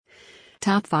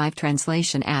Top 5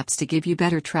 translation apps to give you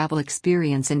better travel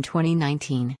experience in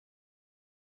 2019.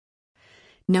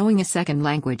 Knowing a second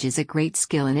language is a great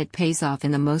skill and it pays off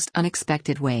in the most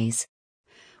unexpected ways.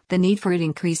 The need for it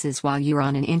increases while you're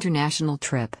on an international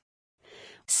trip.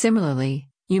 Similarly,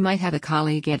 you might have a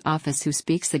colleague at office who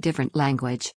speaks a different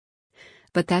language.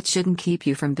 But that shouldn't keep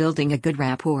you from building a good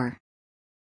rapport.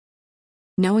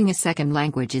 Knowing a second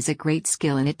language is a great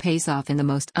skill and it pays off in the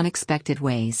most unexpected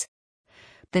ways.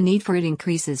 The need for it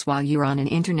increases while you're on an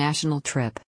international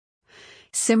trip.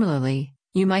 Similarly,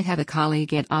 you might have a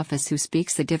colleague at office who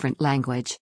speaks a different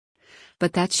language.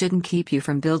 But that shouldn't keep you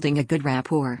from building a good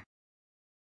rapport.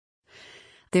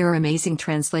 There are amazing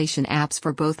translation apps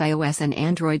for both iOS and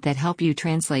Android that help you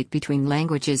translate between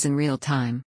languages in real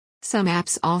time. Some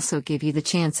apps also give you the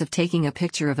chance of taking a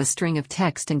picture of a string of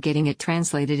text and getting it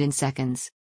translated in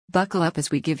seconds. Buckle up as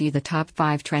we give you the top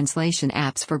 5 translation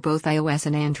apps for both iOS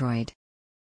and Android.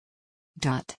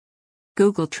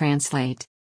 Google Translate.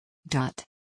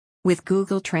 With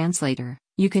Google Translator,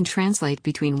 you can translate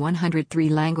between 103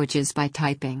 languages by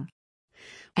typing.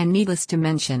 And needless to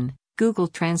mention, Google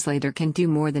Translator can do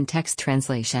more than text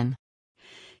translation.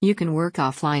 You can work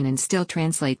offline and still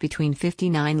translate between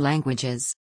 59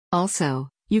 languages. Also,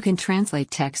 you can translate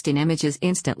text in images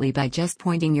instantly by just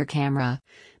pointing your camera,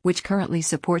 which currently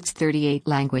supports 38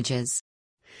 languages.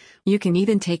 You can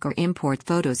even take or import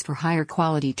photos for higher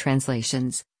quality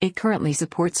translations. It currently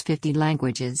supports 50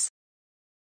 languages.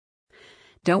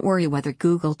 Don't worry whether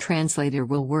Google Translator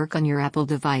will work on your Apple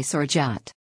device or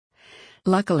not.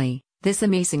 Luckily, this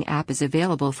amazing app is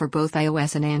available for both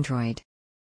iOS and Android.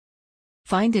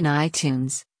 Find in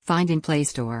iTunes, find in Play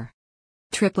Store.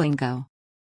 Triplingo.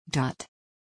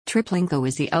 Triplingo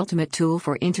is the ultimate tool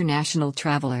for international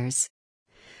travelers.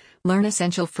 Learn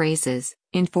essential phrases,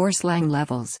 enforce slang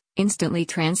levels, instantly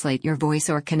translate your voice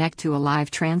or connect to a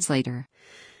live translator.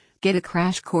 Get a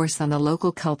crash course on the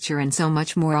local culture and so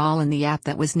much more, all in the app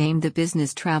that was named the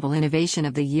Business Travel Innovation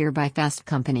of the Year by Fast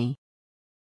Company.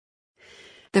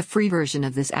 The free version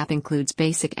of this app includes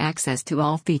basic access to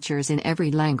all features in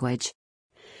every language.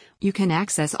 You can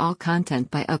access all content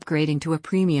by upgrading to a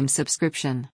premium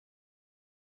subscription.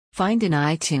 Find in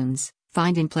iTunes,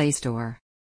 find in Play Store.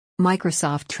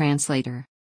 Microsoft Translator.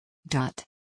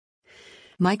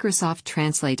 Microsoft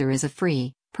Translator is a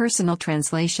free, personal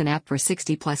translation app for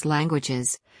 60+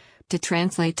 languages to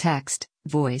translate text,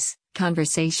 voice,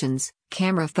 conversations,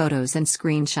 camera photos, and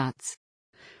screenshots.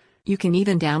 You can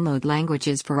even download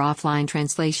languages for offline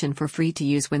translation for free to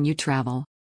use when you travel.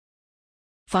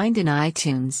 Find in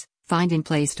iTunes, find in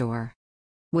Play Store.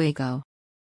 Waygo.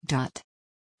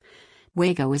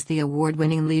 Waygo is the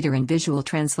award-winning leader in visual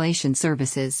translation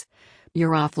services,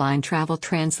 your offline travel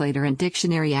translator and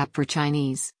dictionary app for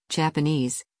Chinese,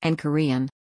 Japanese, and Korean.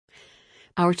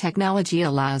 Our technology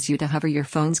allows you to hover your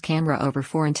phone's camera over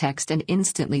foreign text and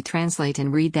instantly translate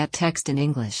and read that text in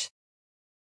English.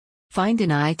 Find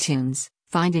in iTunes,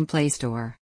 find in Play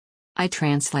Store.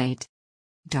 iTranslate.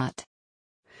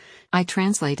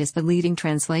 iTranslate is the leading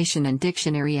translation and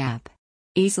dictionary app.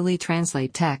 Easily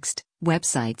translate text,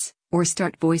 websites, or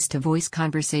start voice-to-voice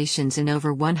conversations in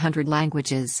over 100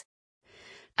 languages.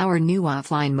 Our new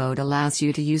offline mode allows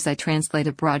you to use iTranslate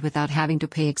abroad without having to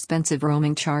pay expensive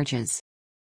roaming charges.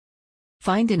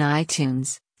 Find in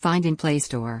iTunes, find in Play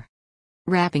Store.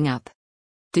 Wrapping up.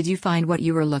 Did you find what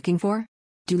you were looking for?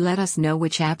 Do let us know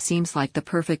which app seems like the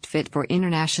perfect fit for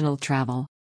international travel.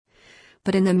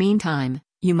 But in the meantime,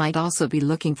 you might also be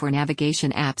looking for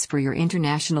navigation apps for your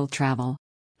international travel.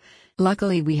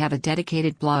 Luckily, we have a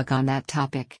dedicated blog on that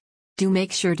topic. Do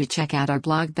make sure to check out our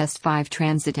blog Best 5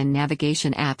 Transit and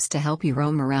Navigation Apps to help you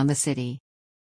roam around the city.